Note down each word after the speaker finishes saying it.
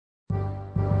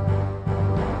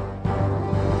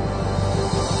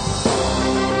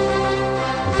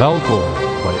Welkom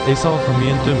by SA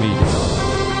Gemeente Media.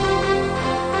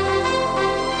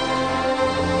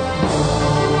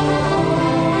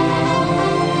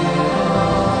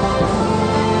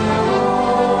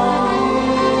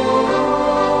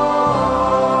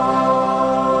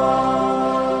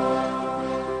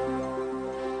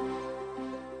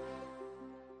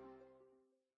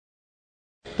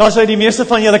 Daar sou die meeste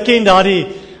van julle ken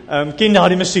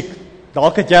daardie musiek.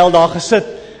 Dalk het jy al daar gesit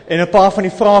en 'n paar van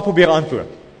die vrae probeer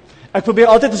antwoord. Ek probeer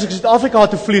altyd as ek Suid-Afrika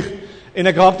toe vlieg en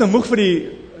ek raak nou moeg vir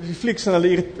die flieks en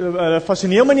hulle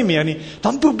fascineer my nie meer nie,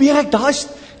 dan probeer ek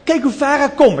kyk hoe ver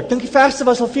ek kom. Ek dink die verste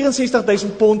was al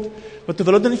 64,000 pond, wat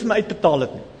terwyl hulle nie vir my uitbetaal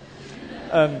het nie.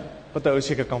 Wat ou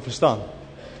seker kan verstaan.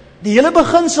 Die hele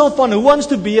beginsel van Who Wants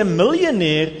to be a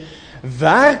Millionaire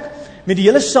werk met die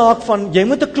hele saak van, jy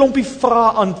moet 'n klompie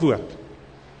vrae antwoord.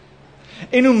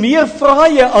 En hoe meer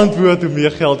vrae jy antwoord, hoe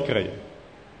meer geld kry jy.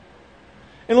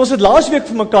 En ons het laasweek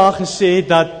vir mekaar gesê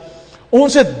dat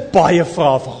ons het baie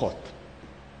vrae vir God.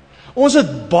 Ons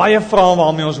het baie vrae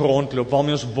waarmee ons rondloop,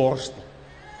 waarmee ons borstel.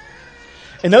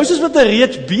 En nou is ons met 'n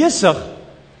reeks besig,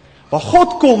 waar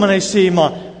God kom en hy sê,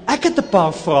 maar ek het 'n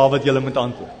paar vrae wat julle moet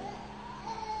antwoord.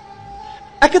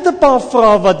 Ek het 'n paar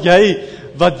vrae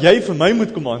wat jy vir my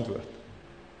moet kom antwoord.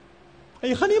 En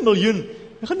jy gaan nie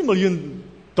 'n miljoen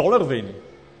dollar wen nie,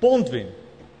 pond wen.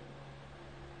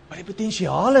 Maar die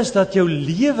potensiaal is dat jou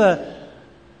lewe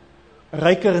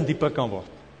ryker en dieper kan word.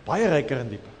 Baie ryker en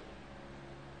dieper.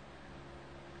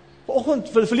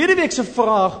 Verlede week se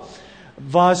vraag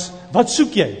was, wat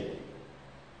soek jy?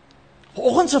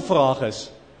 Vanoggend se vraag is,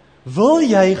 wil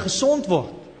jy gesond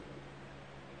word?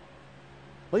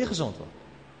 Wil jy gesond word?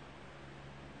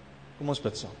 Kom ons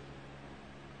bid saam.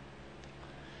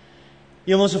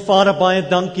 Hemelse Vader, baie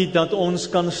dankie dat ons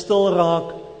kan stil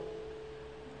raak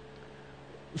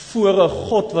voor 'n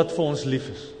God wat vir ons lief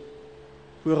is.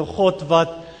 Voor 'n God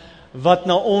wat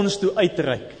na ons toe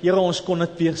uitreik. Here, ons kon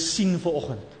dit weer sien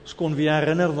vanoggend. Ons kon weer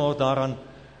herinner word daaraan,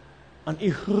 aan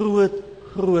u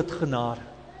groot genade.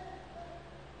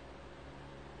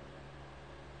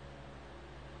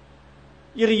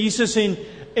 Here Jesus,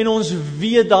 en ons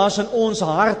weet daar's in ons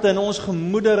harte en ons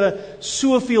gemoedere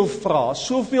soveel vrae,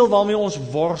 soveel waarmee ons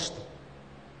worstel.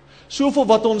 Soveel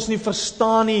wat ons nie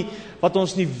verstaan nie, wat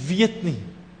ons nie weet nie,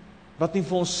 wat nie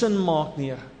vir ons sin maak nie,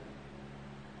 Here.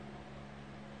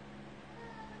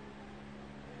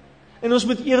 En ons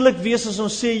moet eerlik wees as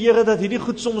ons sê, Here, dat hierdie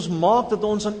goed soms maak dat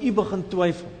ons aan u begin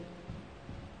twyfel.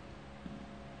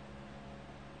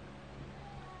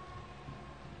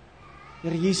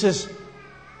 Here Jesus,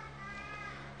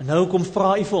 en nou kom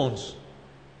vra u vir ons.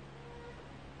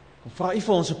 Kom vra u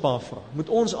vir ons 'n paar vrae. Moet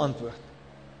ons antwoord.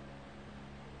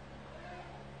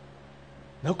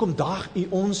 Nou kom daag u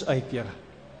ons uit, Here.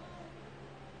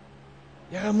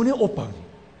 Here, moenie ophou nie.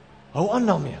 Hou aan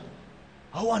daarmee.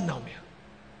 Hou aan daarmee.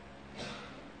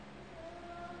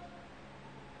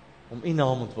 Om u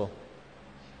naam ontwil.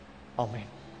 Amen.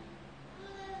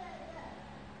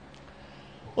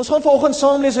 Ons gaan vanoggend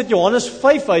saam lees uit Johannes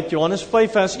 5 uit, Johannes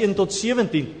 5 vers 1 tot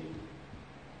 17.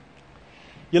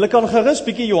 Julle kan gerus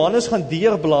bietjie Johannes gaan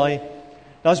deurblaai.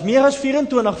 Daar's meer as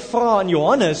 24 vrae in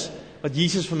Johannes wat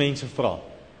Jesus vir mense vra.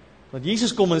 Want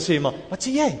Jesus kom en sê, maar wat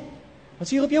sê jy? Wat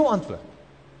sê hier op jou antwoord?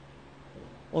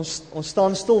 Ons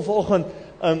staan stil vanoggend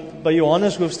by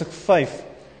Johannes hoofstuk 5.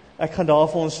 Ek gaan daar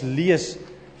vir ons lees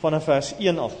vanaf vers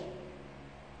 1 af.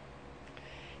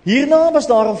 Hierna was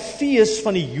daar 'n fees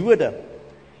van die Jode.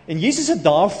 En Jesus het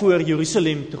daarvoor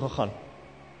Jerusalem toe gegaan.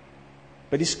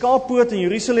 By die skaappoort in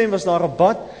Jerusalem was daar 'n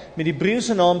bad met die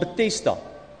Hebreëse naam Bethesda.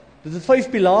 Dit het 5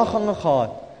 pilaargange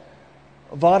gehad,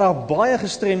 waar daar baie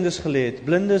gestremdes gelê het,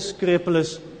 blindes,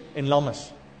 krepeles en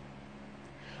lammes.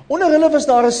 Onder hulle was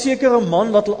daar 'n sekere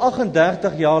man wat al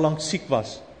 38 jaar lank siek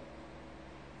was.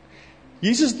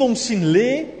 Jesus het hom sien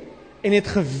lê en het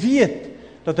geweet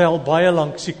dat hy al baie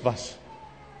lank siek was.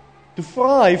 Toe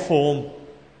vra hy vir hom,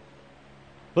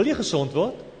 wil jy gesond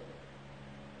word?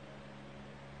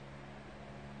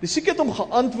 Die siek het hom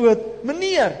geantwoord,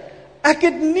 meneer, ek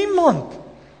het niemand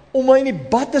om my in die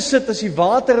bad te sit as die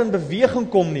water in beweging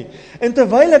kom nie. En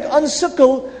terwyl ek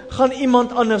aansukkel, gaan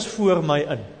iemand anders voor my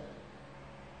in.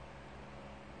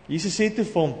 Jesus sê toe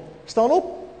vir hom, staan op,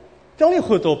 tel jou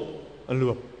goed op en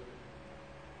loop.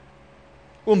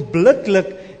 Oombliklik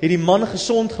het die man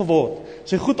gesond geword,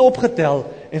 sy goed opgetel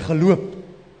en geloop.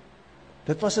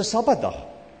 Dit was 'n Sabbatdag.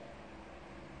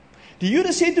 Die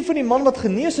Jode sê toe vir die man wat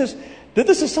genees is, dit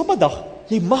is 'n Sabbatdag,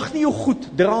 jy mag nie jou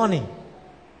goed dra nie.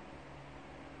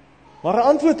 Maar hy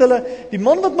antwoord hulle, die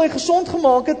man wat my gesond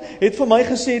gemaak het vir my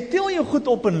gesê, tel jou goed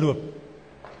op en loop.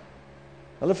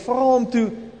 Hulle vra hom toe,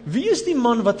 wie is die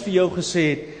man wat vir jou gesê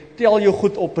het, tel jou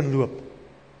goed op en loop?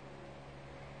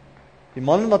 Die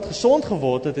man wat gesond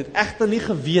geword het, het egter nie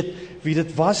geweet wie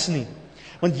dit was nie.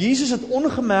 Want Jesus het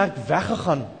ongemerk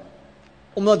weggegaan,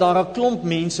 omdat daar 'n klomp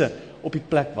mense op die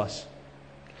plek was.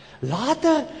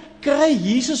 Later kry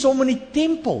Jesus hom in die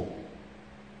tempel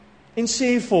en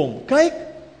sê vir hom, kyk,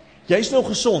 jy's nou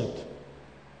gesond.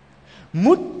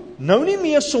 Moet nou nie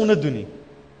meer sonde doen nie,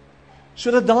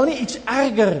 sodat daar nie iets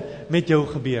erger met jou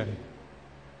gebeur nie.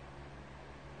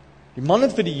 Die man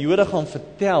het vir die Jode gaan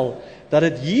vertel dat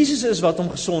dit Jesus is wat hom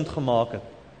gesond gemaak het.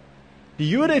 Die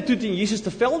Jode het toe teen Jesus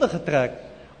te velde getrek,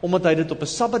 omdat hy dit op 'n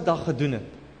Sabbatdag gedoen het.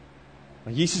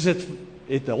 Maar Jesus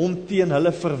het hom teen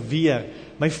hulle verweer.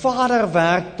 My Vader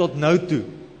werk tot nou toe,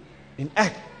 en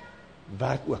ek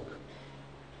werk ook.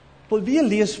 Ek wil weer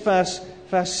lees vers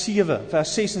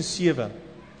 6 en 7.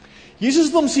 Jesus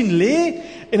het hom sien lê,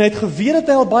 en hy het geweet dat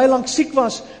hy al baie lank siek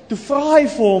was. Toe vra hy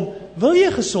vir hom, wil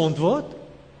jy gesond word?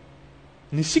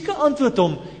 En die sieke antwoord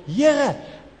hom, Here,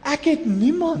 ek het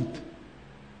niemand.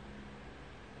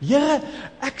 Here,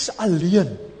 ek's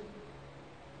alleen.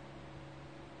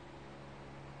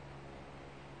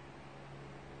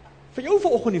 Vir jou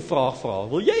vanoggend die vraag vra,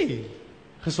 wil jy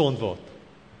gesond word?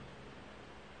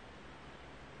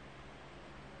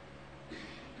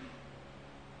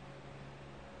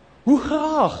 Hoe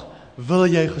graag wil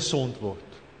jy gesond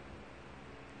word?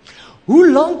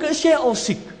 Hoe lank is jy al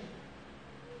siek?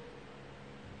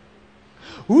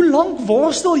 Hoe lank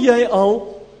worstel jy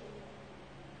al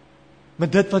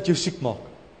met dit wat jou siek maak?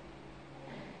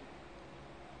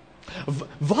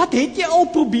 Wat het jy al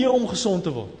probeer om gezond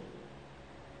te word?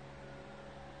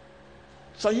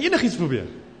 Sal jy enigiets probeer?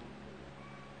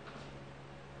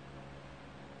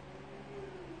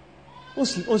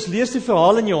 Ons lees die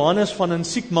verhaal in Johannes van 'n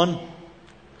siek man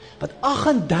wat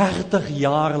 38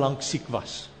 jaar lank siek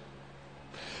was.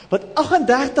 Wat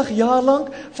 38 jaar lank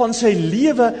van sy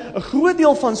lewe, 'n groot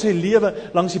deel van sy lewe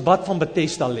langs die bad van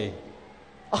Bethesda lê.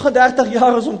 38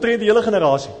 jaar is omtrent die hele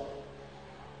generasie.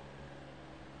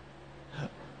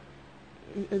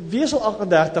 Wie is al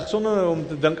 38, sonder om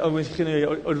te dink, ou, geen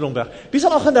ouderdom weg. Wie is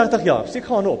al 38 jaar? Steek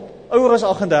gaan op. Ouer as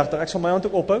 38, ek sal my hand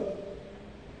ook ophou.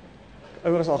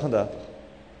 Ouer as 38.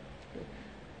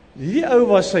 Hierdie ou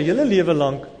was sy hele lewe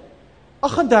lank,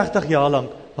 38 jaar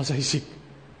lank, was hy siek.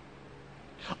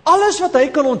 Alles wat hy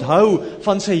kan onthou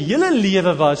van sy hele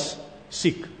lewe was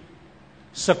siek,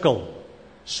 sukkel,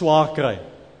 swaar kry.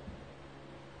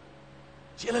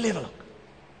 Sy hele lewe lank.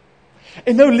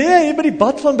 En nou lê hy by die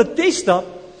bad van Bethesda,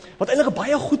 wat eintlik 'n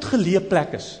baie goed geleë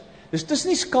plek is. Dis tussen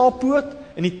die skaappoort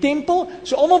en die tempel,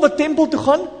 so almal wat tempel toe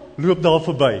gaan, loop daar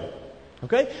verby.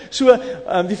 Okay? So,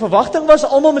 die verwagting was,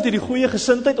 almal met hierdie goeie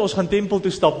gesindheid, ons gaan tempel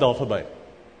toe stap daar verby.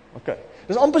 Okay.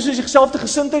 Dis amper soos die selfde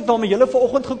gesindheid waarmee julle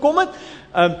vanoggend gekom het.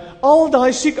 Al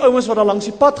daai siek ouens wat daar langs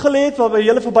die pad gelê het, waarby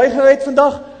julle verbygery het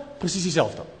vandag, presies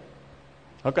dieselfde.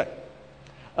 Okay.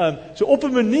 So op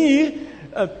 'n manier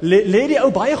lê die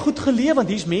ou baie goed geleë, want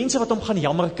hier's mense wat hom gaan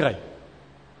jammer kry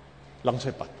langs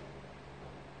sy pad.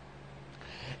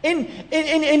 En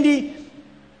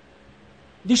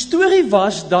die storie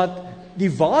was dat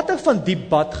die water van die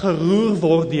bad geroer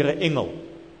word deur 'n engel.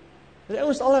 Die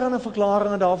ouens het allerlei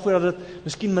verklaringe daarvoor dat dit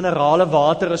miskien minerale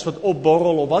water is wat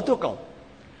opborrel of wat ook al.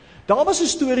 Daar was 'n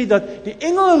storie dat die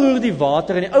engel roer die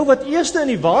water en die ou wat eerste in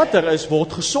die water is,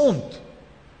 word gesond.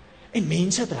 En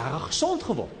mense het regtig gesond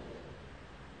geword.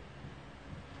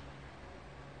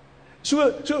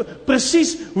 So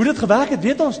presies hoe dit gewerk het,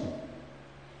 weet ons nie.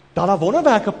 Dat daar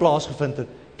wonderwerke plaasgevind het,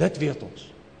 dit weet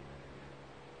ons.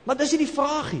 Maar dis nie die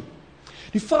vraag nie.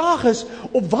 Die vraag is,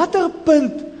 op watter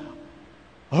punt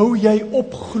hou jy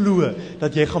op glo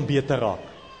dat jy gaan beter raak?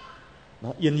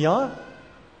 Na 1 jaar?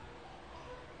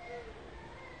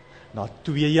 Na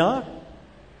 2 jaar?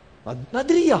 Na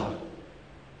 3 jaar?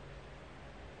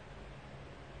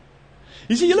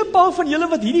 Hier is 'n hele paar van julle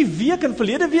wat hierdie week en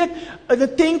verlede week in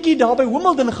 'n tentjie daar by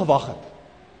Homelden gewag het.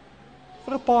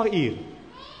 Vir 'n paar uur.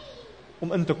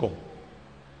 Om in te kom.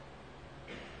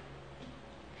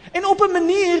 En op 'n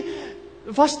manier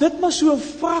was dit maar so 'n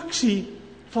fraksie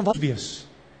van wat wees.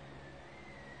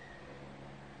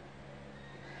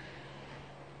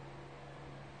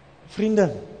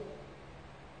 Vriende,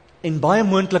 en baie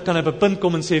moontlik kan hy op 'n punt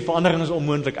kom en sê, verandering is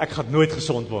onmoontlik, ek gaan nooit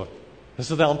gesond word. Dis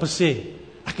wat hy amper sê,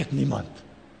 ek het niemand.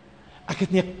 Ek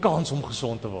het nie 'n kans om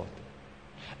gesond te word.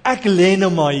 Ek lê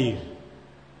nou maar hier.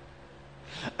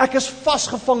 Ek is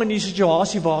vasgevang in die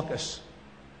situasie waar ek is.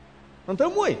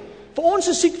 Onthou mooi, vir ons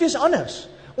is siek wees anders.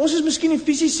 Ons is miskien nie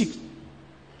fisies siek,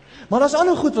 maar daar's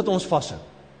ander goed wat ons vashou.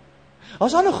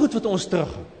 Daar's ander goed wat ons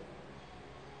terughou.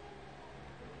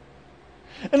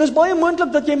 En dit is baie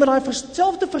moontlik dat jy met daai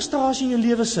selfde frustrasie in jou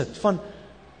lewe sit, van,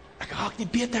 ek raak nie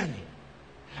beter nie.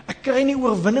 Ek kry nie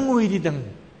oorwinning oor hierdie ding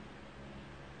nie.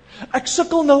 Ek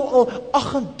sukkel nou al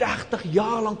 38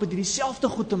 jaar lank met dieselfde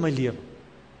goed in my lewe.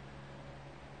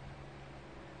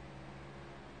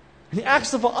 En die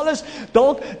ergste van alles,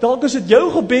 dalk is dit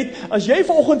jou gebed, as jy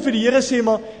vanoggend vir die Here sê,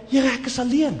 maar, Here, ek is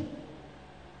alleen.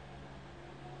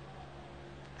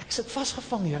 Ek sit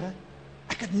vasgevang, Here.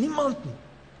 Ek het niemand nie.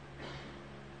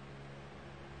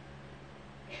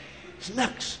 Dit is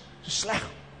niks, so sleg,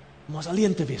 om ons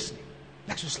alleen te wees nie.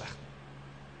 Niks so sleg.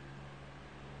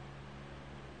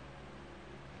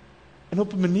 En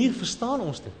op 'n manier verstaan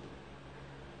ons dit.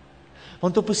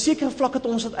 Want op 'n sekere vlak het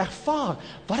ons dit ervaar,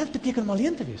 wat dit beteken om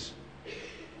alleen te wees.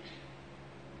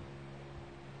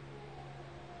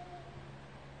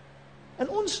 En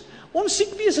ons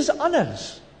siek wees is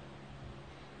anders.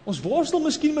 Ons worstel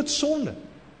miskien met sonde.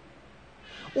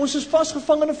 Ons is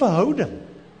vasgevang in 'n verhouding.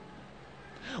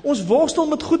 Ons worstel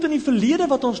met goed in die verlede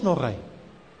wat ons nog ry.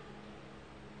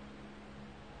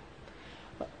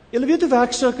 Julle weet hoe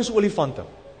werk sirkus olifante.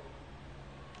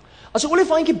 As 'n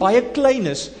olifantjie baie klein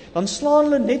is, dan slaan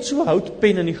hulle net so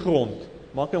houtpen in die grond.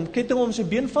 Maak hy hom ketting om sy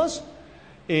been vas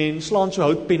en slaan so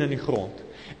houtpen in die grond.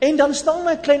 En dan staan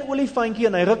my 'n klein olifantjie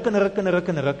en hy ruk en ruk en ruk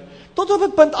en ruk, tot op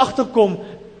 'n punt agterkom,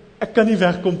 ek kan nie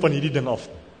wegkom van hierdie ding af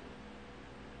nie.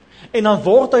 En dan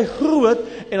word hy groot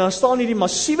en dan staan hierdie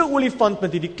massiewe olifant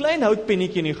met hierdie klein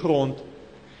houtpennetjie in die grond,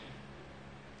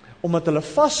 omdat hulle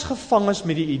vasgevang is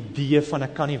met die idee van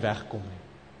ek kan nie wegkom nie.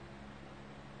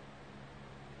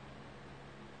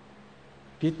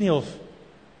 Weet nie of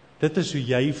dit is hoe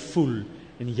jy voel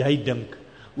en jy dink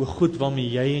oor goed waarmee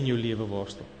jy in jou lewe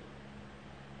worstel.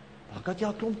 Dalk het jy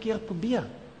al 'n klomp keer probeer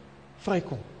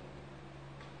vrykom.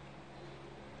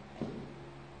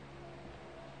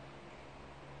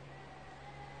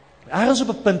 Ergens op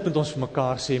 'n punt moet ons vir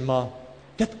mekaar sê, maar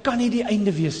dit kan nie die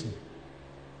einde wees nie.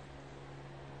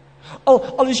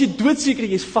 Al is jy doodseker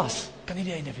jy's vas, kan nie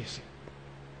die einde wees nie.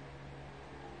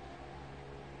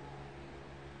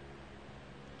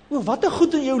 Wat 'n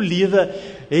goed in jou lewe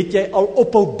het jy al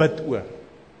ophou bid oor?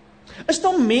 Is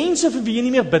daar mense vir wie jy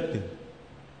nie meer bid nie?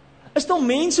 Is daar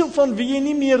mense van wie jy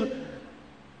nie meer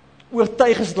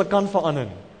oortuig is dat hulle kan verander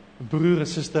nie? 'n Broer, 'n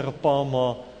suster, 'n pa,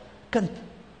 ma, kind,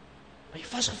 waar jy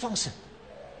vasgevang sit.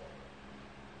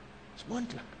 Dis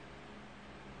moontlik.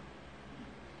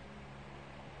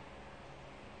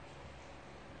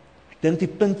 Ek dink die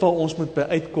punt waar ons moet by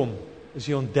uitkom, is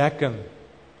die ontdekking,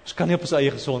 ons kan nie op ons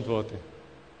eie gesond word nie.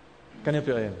 Kan nie op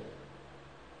jou eie.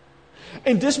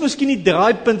 En dis miskien die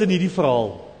draaipunt in hierdie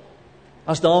verhaal.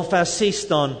 As daar in vers 6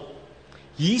 staan,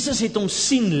 Jesus het hom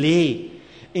sien lê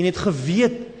en het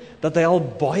geweet dat hy al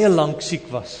baie lank siek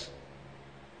was.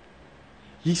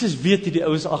 Jesus weet die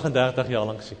ou is 38 jaar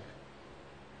lank siek.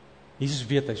 Jesus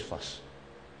weet hy's vas.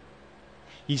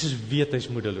 Jesus weet hy's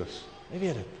moedeloos. Hy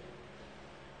weet dit.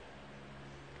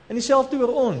 En dieselfde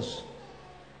oor ons.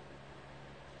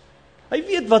 Hy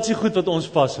weet wat se goed wat ons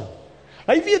vashou.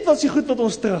 Hy weet wat se goed wat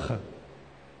ons terughou.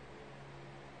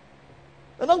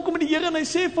 En dan kom die Here en hy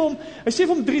sê vir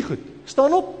hom 3 goed.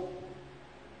 Staan op.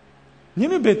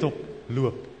 Neem jou bed op,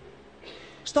 loop.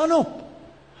 Staan op.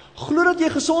 Glo dat jy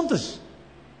gesond is.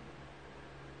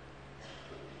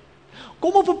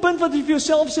 Kom op 'n punt wat jy vir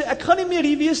jouself sê, ek gaan nie meer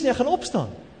hier wees nie, ek gaan opstaan.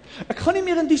 Ek gaan nie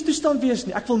meer in die toestand wees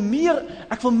nie. Ek wil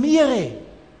meer hê.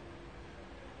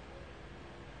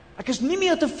 Ek is nie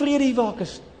meer tevrede hier waar ek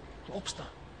is. Ek gaan opstaan.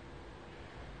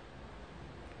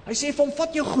 Hy sê vir hom,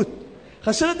 vat jou goed.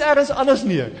 Gaan sit dit ergens anders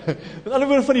neer. Met ander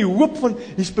woorde van die hoop van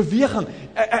hier's beweging.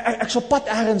 Ek sal pad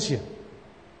ergens heen.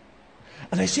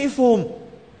 En hy sê vir hom,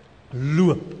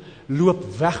 loop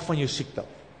weg van jou siekte.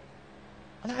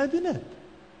 En hy doen dit.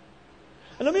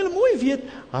 En dan moet jy mooi weet,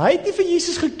 hy het nie vir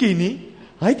Jesus geken nie.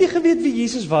 Hy het nie geweet wie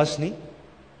Jesus was nie.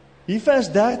 Hier vers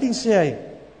 13 sê hy,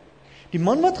 die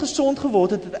man wat gesond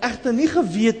geword het, het egter nie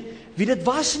geweet wie dit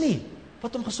was nie,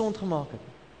 wat hom gesond gemaak het.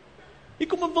 Hier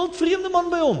kom 'n wild vreemde man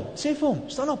by hom, sê vir hom,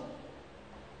 staan op,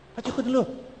 wat jy goed loop.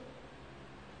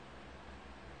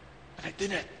 En hy doen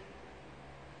dit.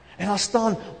 En daar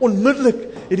staan,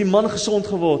 onmiddellik het die man gesond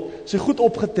geword, sy goed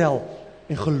opgetel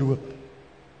en geloop.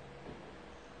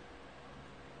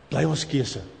 Bly ons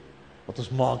keuse, wat ons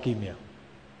maak hiermee.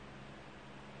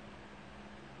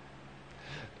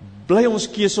 Bly ons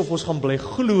keuse of ons gaan bly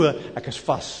glo, ek is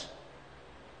vas.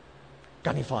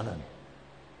 Kan nie verander nie.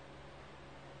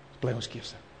 Bly ons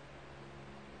keuse.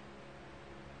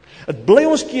 Het bly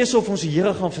ons keuse of ons die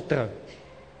Here gaan vertrou.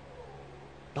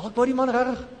 Dalk wou die man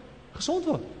regtig gesond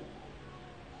word.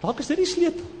 Dalk is dit die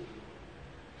sleutel.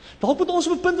 Dalk moet ons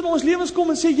op 'n punt in ons lewens kom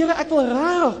en sê, Here, ek wil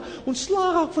rarig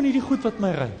ontslae raak van hierdie goed wat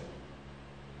my ry.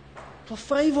 Ek wil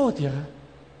vry word, Here.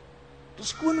 Ek wil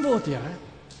skoon word, Here.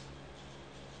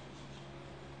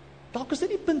 Dalk is dit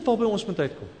die punt waarby ons moet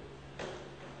uitkom.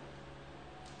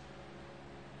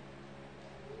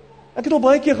 Ek het al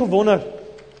baie keer gewonder,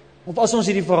 of as ons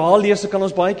hierdie verhaal lees, kan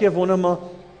ons baie keer wonder, maar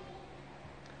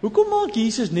hoekom maak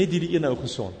Jesus net hierdie een ou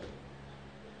gesond?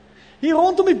 Hier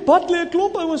rondom die pad lê 'n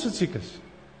klomp ouens wat siek is.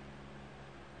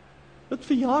 Wat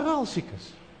vir jare al siek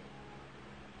is.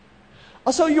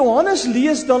 As ou Johannes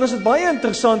lees, dan is dit baie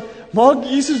interessant, maak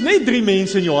Jesus net 3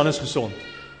 mense in Johannes gesond.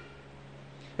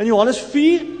 In Johannes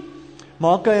 4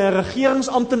 maak hy 'n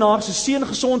regeringsamptenaar se seun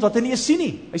gesond wat hy nie eens sien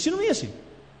nie. Hy sien hom nie eens nie.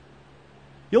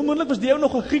 Heel moontlik was die ou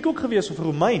nog 'n Griek ook gewees of 'n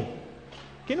Romein.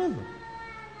 Ken hom.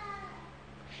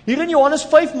 Hier in Johannes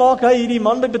 5 maak hy hierdie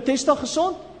man by Bethesda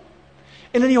gesond.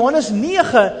 En in Johannes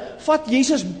 9 vat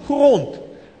Jesus grond,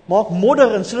 maak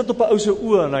modder en sit dit op 'n ou se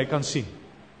oë en hy kan sien.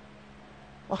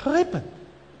 Aangrypend.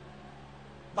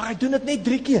 Maar hy doen dit net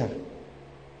 3 keer.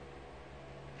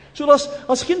 So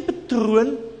as geen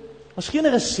patroon, as geen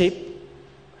resep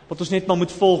wat ons net maar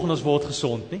moet volg en ons word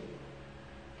gesond nie.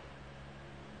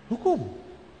 Hoekom?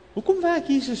 Hoekom werk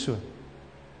Jesus so?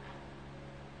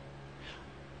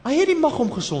 Hy het die mag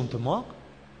om gesond te maak.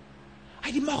 Hy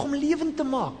het die mag om lewend te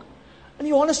maak. In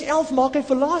Johannes 11 maak hy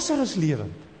vir Lazarus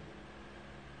lewend.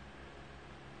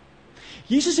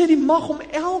 Jesus het die mag om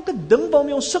elke ding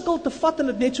waarmee ons sukkel te vat en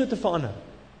dit net so te verander.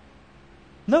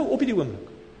 Nou, op hierdie oomblik.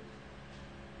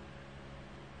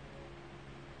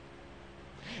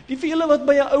 Die vir julle wat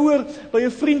by 'n ouer, by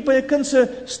 'n vriend, by 'n kind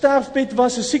se sterfbed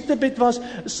was, 'n siektebed was,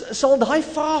 sal daai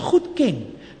vraag goed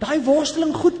ken. Daai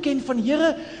worsteling goed ken van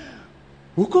Here,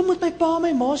 hoekom moet my pa en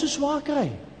my ma so swaar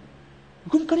kry?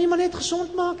 Hoekom kan jy maar net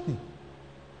gesond maak nie?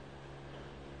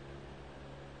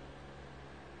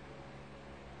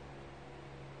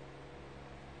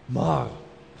 Maar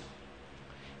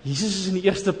Jesus is in die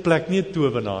eerste plek nie 'n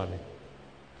towenaar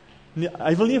nie.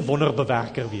 Hy wil nie 'n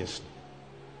wonderbewerker wees nie.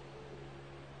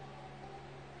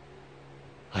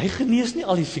 Hy genees nie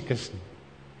al die siekes nie.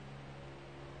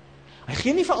 Hy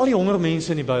gee nie vir al die honger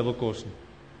mense in die Bybel kos nie.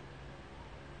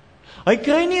 Hy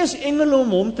kry nie eens engele om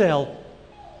hom te help.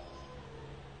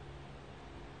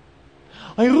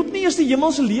 Hy roep nie eens die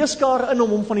hemelse leeskare in om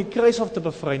hom van die kruis af te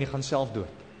bevry nie, gaan self dood.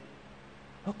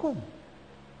 Hoekom?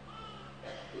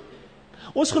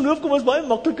 Ons geloof kom ons baie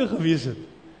makliker gewees het.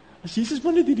 As Jesus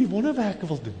maar net hierdie wonderwerke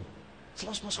wil doen, sal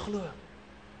ons mos glo.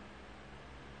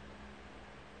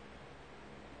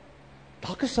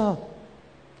 Dalk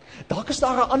is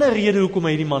daar 'n ander rede hoekom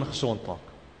hy hierdie man gesond maak.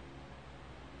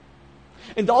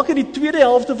 En dalk in die tweede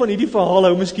helfte van hierdie verhaal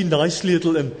hou miskien daai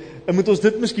sleutel in, en moet ons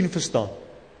dit miskien verstaan.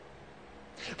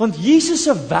 Want Jesus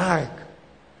se werk,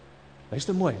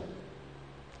 luister mooi,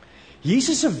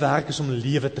 Jesus se werk is om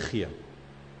lewe te gee.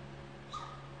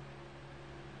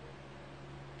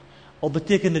 Al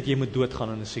beteken dit jy moet doodgaan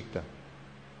in 'n siekte.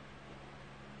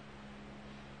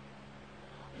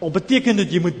 Al beteken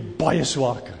dit jy moet baie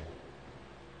swaar kry.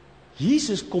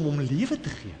 Jesus kom om lewe te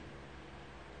gee.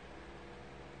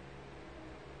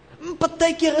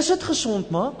 Partykeer is dit gesond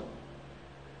maak.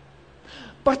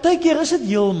 Partykeer is dit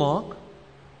heel maak.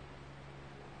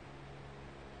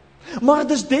 Maar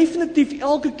dit is definitief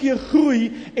elke keer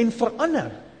groei en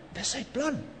verander. Dis sy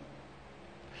plan.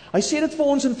 Hy sê dit vir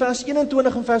ons in vers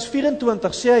 21 en vers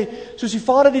 24, sê hy, soos die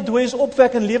Vader die dooies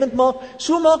opwek en lewend maak,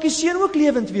 so maak die Seun ook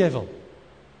lewend wie hy wil.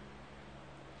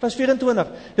 Vers 24,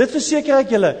 dit verseker ek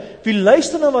julle, wie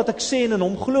luister na wat ek sê en in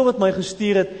hom glo wat my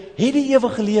gestuur het die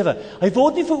ewige lewe. Hy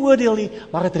word nie veroordeel nie,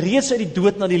 maar het reeds uit die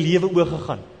dood na die lewe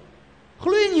oorgegaan.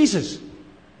 Glo in Jesus.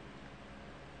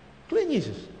 Glo in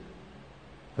Jesus.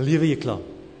 Lewe jy klaar.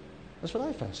 Dis wat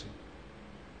hy vers sê.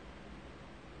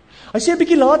 Hy sê 'n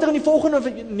bietjie later in die volgende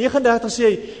 39 sê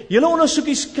hy, julle ondersoek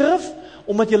die skrif,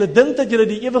 omdat julle dink dat julle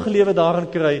die ewige lewe daarin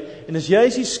kry, en is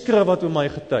juis die skrif wat oor my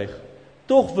getuig.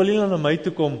 Tog wil julle na my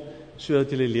toe kom, sodat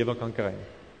julle lewe kan kry.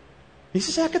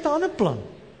 Jesus sê ek het 'n ander plan.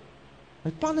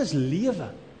 My plan is lewe.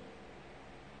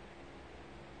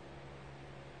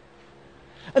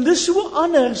 En dis so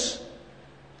anders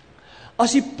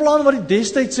as die plan wat die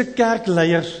destydse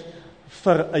kerkleiers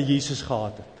vir 'n Jesus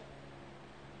gehad het.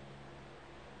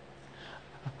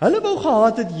 Hulle wou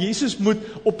gehad het, Jesus moet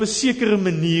op 'n sekere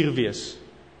manier wees.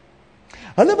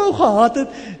 Hulle wou gehad het,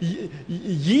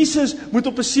 Jesus moet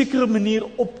op 'n sekere manier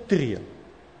optree.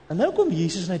 En nou kom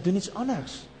Jesus en hy doen iets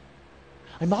anders.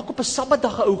 Hy maak op 'n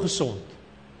Sabbatdag 'n ou gesond.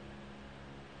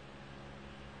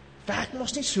 Werk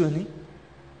mos nie so nie.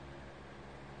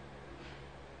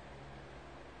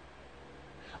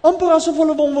 Amper asof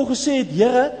hulle hom wou gesê het,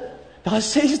 Here, Daar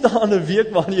is 6 dae in 'n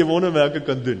week waarin jy wonderwerke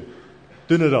kan doen.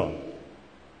 Doen dit dan.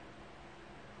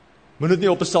 Moet dit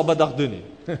nie op 'n Sabbatdag doen nie.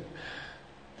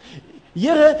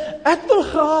 Here, ek wil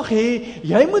graag hê,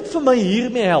 jy moet vir my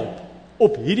hiermee help,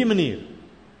 op hierdie manier.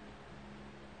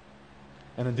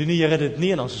 En dan doen die Here dit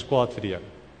nie, en ons is kwaad vir die Here.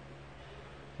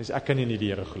 Dus ek kan nie in die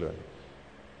Here glo nie.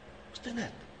 Wat is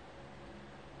dit?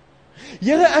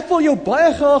 Here, ek wil jou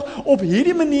baie graag op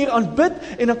hierdie manier aanbid,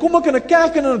 en dan kom ek in 'n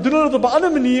kerk, en dan doen hulle dit op 'n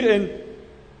ander manier, en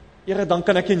Here, dan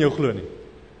kan ek nie in jou glo nie.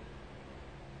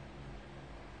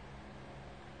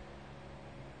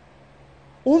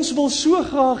 Ons wil so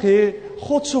graag hê,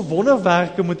 God se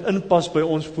wonderwerke moet inpas by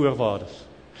ons voorwaardes.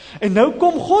 En nou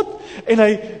kom God,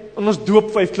 en ons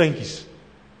doop 5 kleintjies.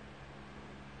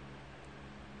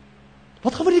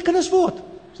 Wat gaan met die kinders word?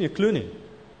 Dis nie 'n klou nie.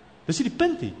 Dis nie die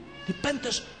punt nie. Die punt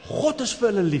is, God is vir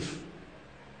hulle lief.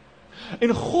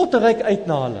 En God reik uit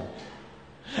na hulle.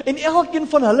 En elkeen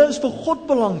van hulle is vir God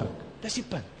belangrik. Dis die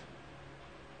punt.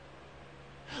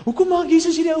 Hoekom maak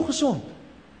Jesus hierdie ou gesond?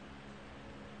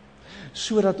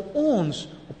 Sodat ons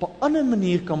op 'n ander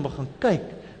manier kan begin kyk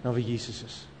na wie Jesus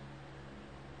is.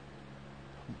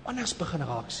 Anders begin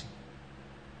raak sien.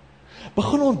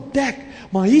 Begin ontdek,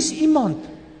 maar hier's iemand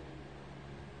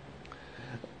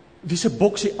wie se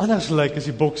boksie anders lyk as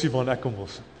die boksie waarin ek hom wil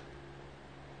sit.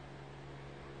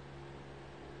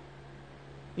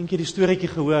 Een keer die storieetjie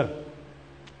gehoor,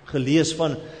 gelees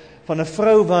van 'n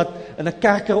vrou wat in 'n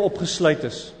kerker opgesluit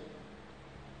is.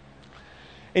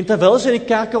 En terwyl sy in die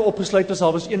kerker opgesluit was,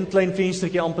 daar was een klein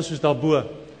venstertjie amper soos daarbo.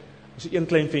 Was een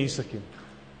klein venstertjie.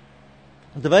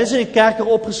 En terwyl sy in die kerker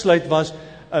opgesluit was,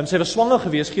 sy was swanger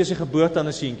gewees, gee sy geboorte aan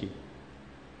 'n seentjie.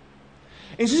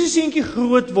 En soos die seentjie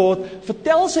groot word,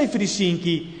 vertel sy vir die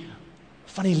seentjie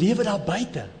van die lewe daar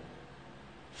buite,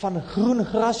 van groen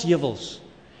grasheuwels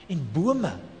en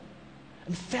bome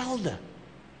en velde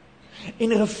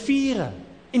en riviere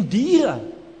en diere.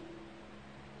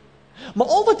 Maar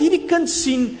al wat hierdie kind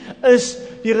sien is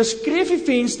deur 'n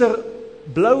skreefvenster,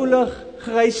 blou lig,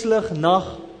 grys lig,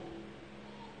 nag,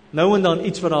 nou en dan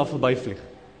iets wat daar verbyvlieg.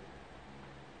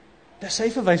 Dis sy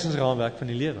verwysingsraamwerk van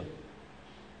die lewe.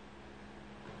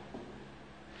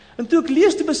 En toe ek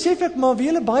lees, toe besef ek, maar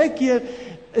wele baie keer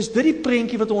is dit die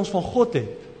prentjie wat ons van God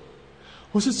het.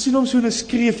 Ons het sien hom so 'n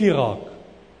skreefie raak.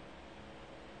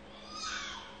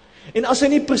 En as hy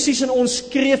nie presies in ons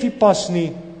skreefie pas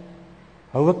nie,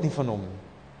 hou ek nie van hom nie.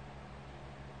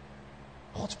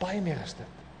 God's baie meer as dit.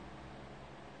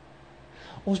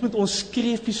 Ons moet ons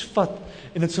skreefies vat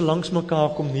en dit so langs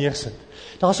mekaar kom neersit.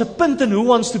 Daar's 'n punt in Who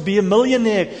Wants to be a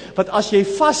Millionaire, wat as jy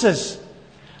vas is,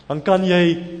 dan kan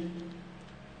jy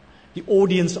die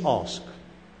audience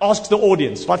ask the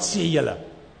audience, wat sê julle?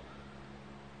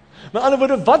 Met ander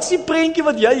woorde, wat is die prentjie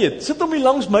wat jy het? Sit hom nie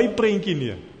langs my prentjie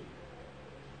neer.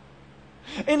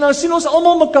 En dan sien ons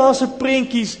almal mekaar se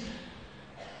prentjies,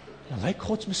 dan lyk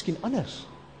God miskien anders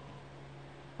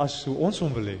as hoe ons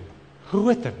hom wil hê.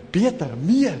 Groter, beter,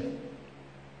 meer.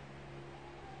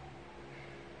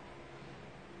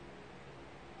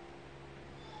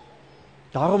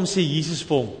 Daarom sê Jesus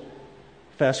vir hom,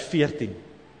 vers 14.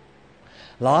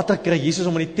 Later kry Jesus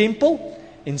hom in die tempel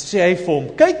en sê hy vir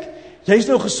hom, kyk, jy's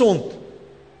nou gesond.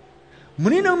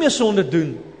 Moenie nou meer sonde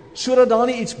doen, sodat daar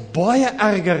nie iets baie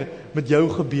erger met jou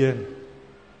gebeur.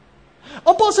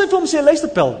 Amper sê vir hom, sê, luister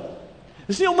pel,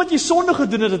 dis nie omdat jy sonde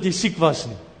gedoen het dat jy siek was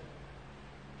nie.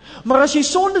 Maar as jy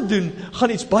sonde doen, gaan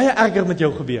iets baie erger met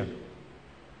jou gebeur.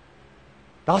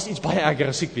 Daar's iets baie erger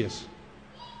as siek wees.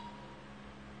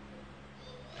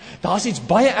 Daar's iets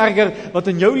baie erger wat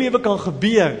in jou lewe kan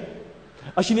gebeur,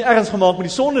 as jy nie ergens gemaak met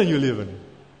die sonde in jou lewe nie.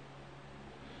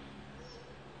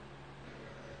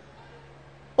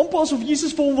 Amper asof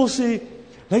Jesus vir hom wil sê,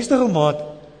 luister ou maat,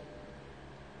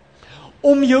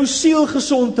 om jou siel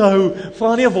gesond te hou,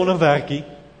 vra nie 'n wonderwerkie.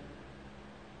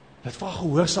 Dit vra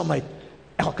gehoorsaamheid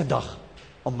elke dag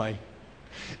aan my.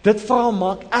 Dit vra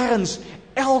maak erns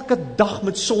elke dag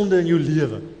met sonde in jou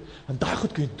lewe. Want daai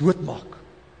goed kan jou doodmaak.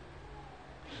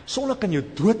 Sonde kan jou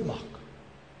doodmaak.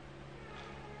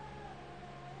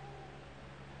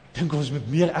 Dink ons moet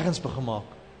meer erns begin maak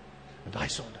met daai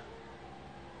sonde.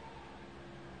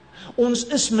 Ons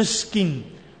is miskien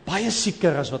baie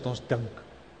sieker as wat ons dink.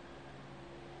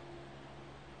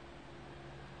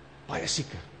 Baie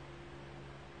sieker.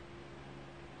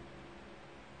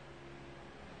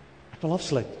 Ek wil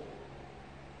afsluit.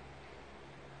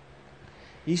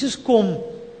 Jesus kom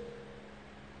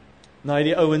na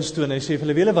die ouens toe en hy sê vir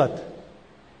hulle, weet julle wat?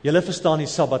 Julle verstaan die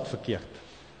Sabbat verkeerd.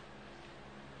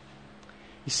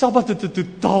 Die Sabbat het 'n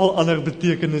totaal ander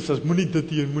betekenis as moenie dit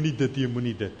hier, moenie dit hier,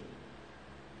 moenie dit.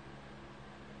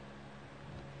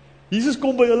 Jesus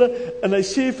kom by hulle en hy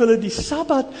sê vir hulle, die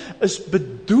Sabbat is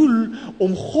bedoel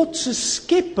om God se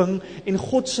skepping en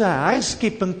God se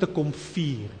herskepping te kom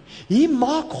vier. Hier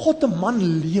maak God 'n man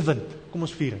lewend. Kom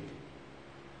ons vier dit.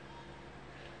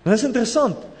 En dit is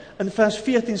interessant, in vers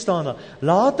 14 staan daar,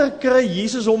 later kry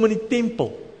Jesus hom in die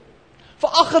tempel. Vir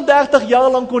 38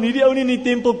 jaar lank kon hierdie ou nie in die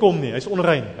tempel kom nie, hy is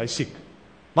onrein, hy is siek.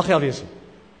 Mag jy al wees nie.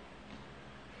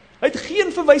 Hy het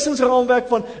geen verwysingsraamwerk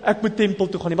van, ek moet tempel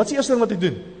toe gaan nie. Wat is die eerste ding wat hy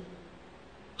doen?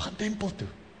 Gaan tempel toe.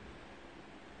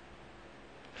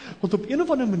 Want op een of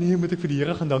ander manier moet ek vir die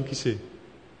Here gaan dankie sê.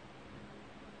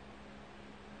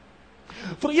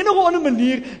 Vir een of ander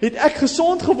manier het ek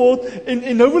gesond geword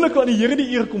en nou wil ek aan die Here die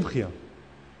eer kom gee.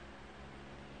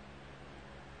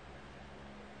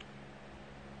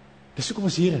 Dis hoekom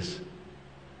ons hier is.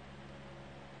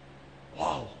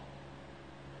 Wow.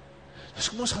 Dis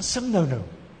hoekom ons gaan sing nou.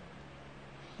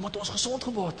 Omdat ons gesond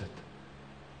geword het.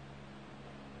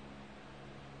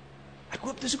 Ek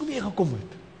hoop dis hoekom jy gekom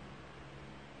het.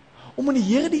 Om aan die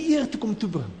Here die eer te kom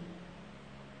toebring.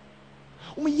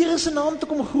 Om die Here se naam te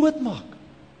kom groot maak.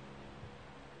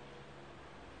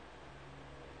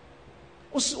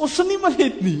 Ons sing nie maar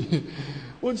net nie.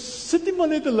 Ons sit nie maar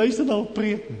net en luister na 'n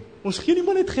preek nie. Ons gee nie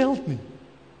maar net geld nie.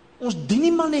 Ons dien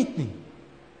nie maar net nie.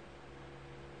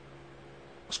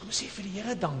 Ons kom sê vir die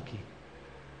Here dankie.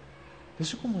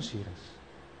 Dis hoekom ons hier is.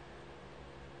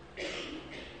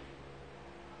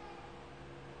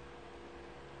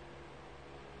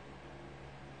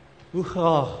 Hoe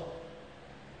graag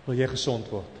wil jy gesond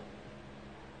word?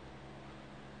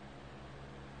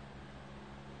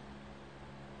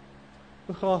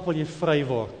 Hoe graag wil jy vry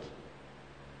word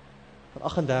van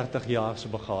 38 jaar se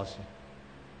bagasie?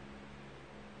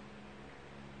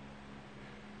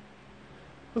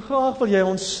 Hoe graag wil jy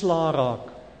ontslaa raak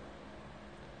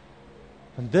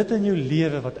van dit in jou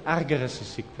lewe wat erger is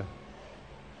as siekte?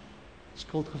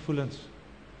 Skuldgevoelens,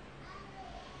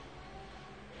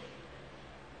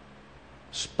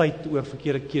 spyt oor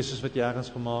verkeerde keuses wat jy ergens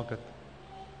gemaak het.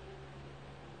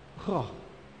 Graag.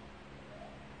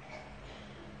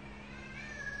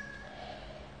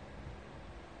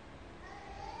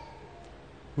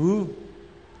 Hoe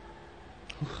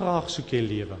graag soek jy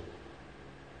lewe?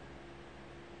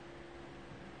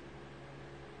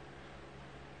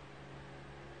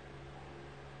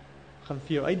 Gaan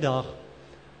vir jou uitdaag,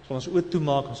 sal ons oë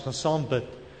toemaak, ons gaan saam bid.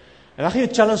 En dan gaan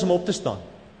jy challenge om op te staan.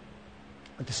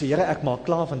 En te sê, Here, ek maak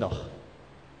klaar vandag.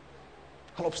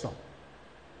 Ek gaan opstaan.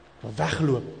 Ek wil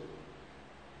wegloop.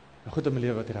 Nou goed in my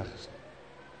lewe wat reg is.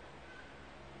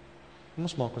 Kom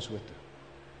ons maak ons oë toe.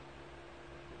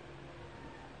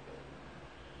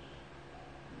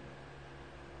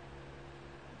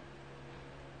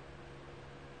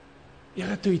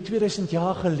 Here, toe jy 2000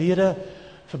 jaar gelede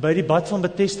verby die bad van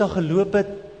Bethesda geloop het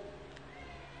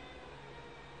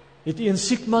jy 'n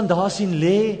siek man daar sien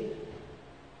lê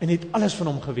en het alles van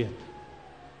hom geweet.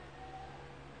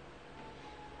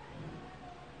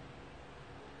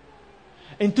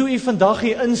 En toe u vandag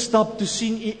hier instap, toe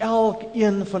sien u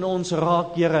elkeen van ons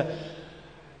raak, Here,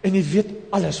 en u weet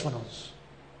alles van ons.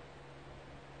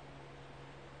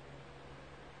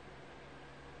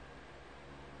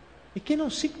 U ken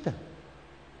ons siekte.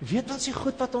 U weet wat se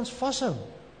goed wat ons vashou.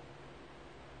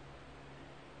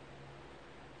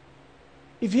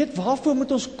 U weet waarvoor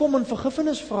moet ons kom en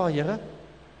vergifnis vra, Here?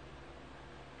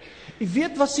 U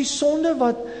weet wat die sonde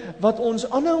wat ons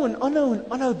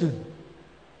aanhou doen.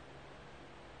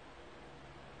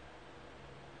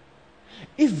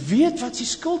 U weet wat die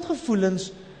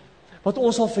skuldgevoelens wat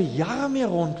ons al vir jare mee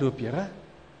rondloop, Here.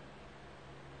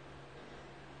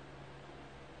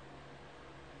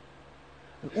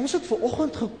 En ons het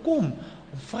vanoggend gekom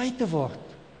om vry te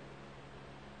word.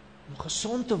 Om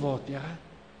gesond te word, Here.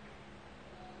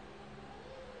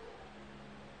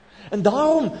 En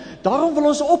daarom wil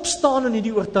ons opstaan in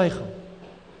hierdie oortuiging.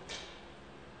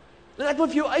 En ek wil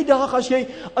vir jou uitdaag,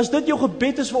 as dit jou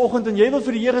gebed is vanoggend en jy wil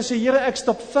vir die Here sê, Here, ek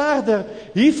stap verder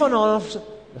hiervan af,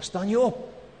 dan staan jy op.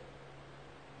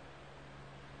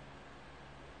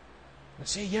 Dan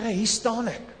sê, Here, hier staan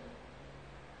ek.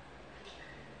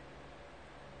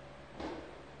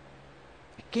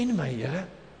 Ek ken my, Here.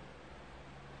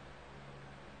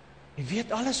 Jy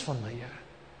weet alles van my, Here.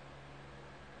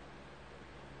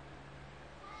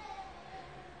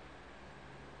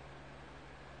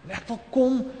 En ek wil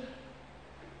kom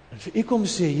en vir u kom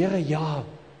sê, Here, ja,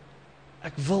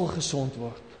 ek wil gesond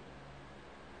word.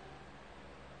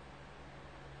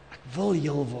 Ek wil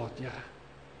heel word, Here.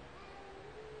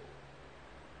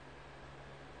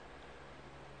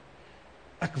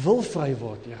 Ek wil vry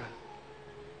word, Here.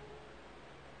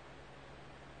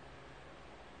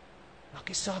 Maak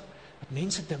nie saak wat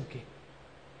mense dink nie.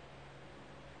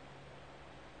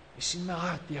 U sien my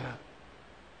hart, Here.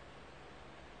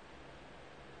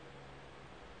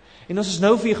 En as ons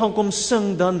nou vir U gaan kom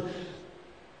sing, dan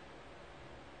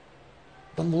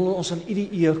wil ons aan U die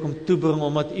eer kom toebring,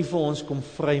 omdat U vir ons kom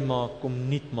vrymaak, kom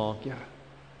nuut maak, Here.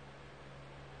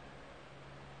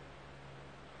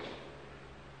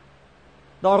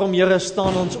 Daarom, Here,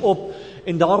 staan ons op,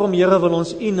 en daarom, Here, wil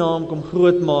ons U naam kom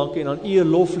groot maak, en aan U 'n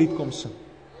loflied kom sing.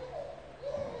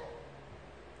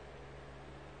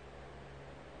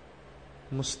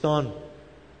 Ons staan,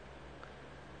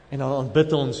 en dan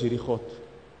aanbid ons hierdie God,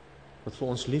 wat vir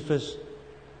ons lief is,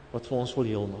 wat vir ons wil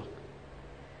heel maak.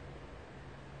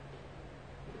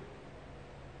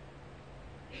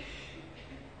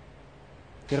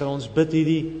 Here, ons bid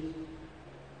hierdie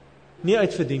nie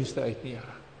uit verdienste uit nie,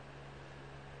 Here.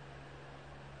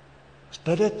 Ons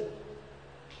bid dit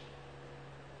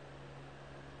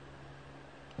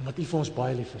omdat U vir ons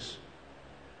baie lief is.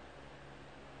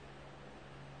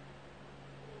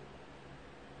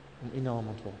 Om U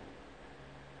naam ontwil.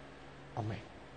 Amen.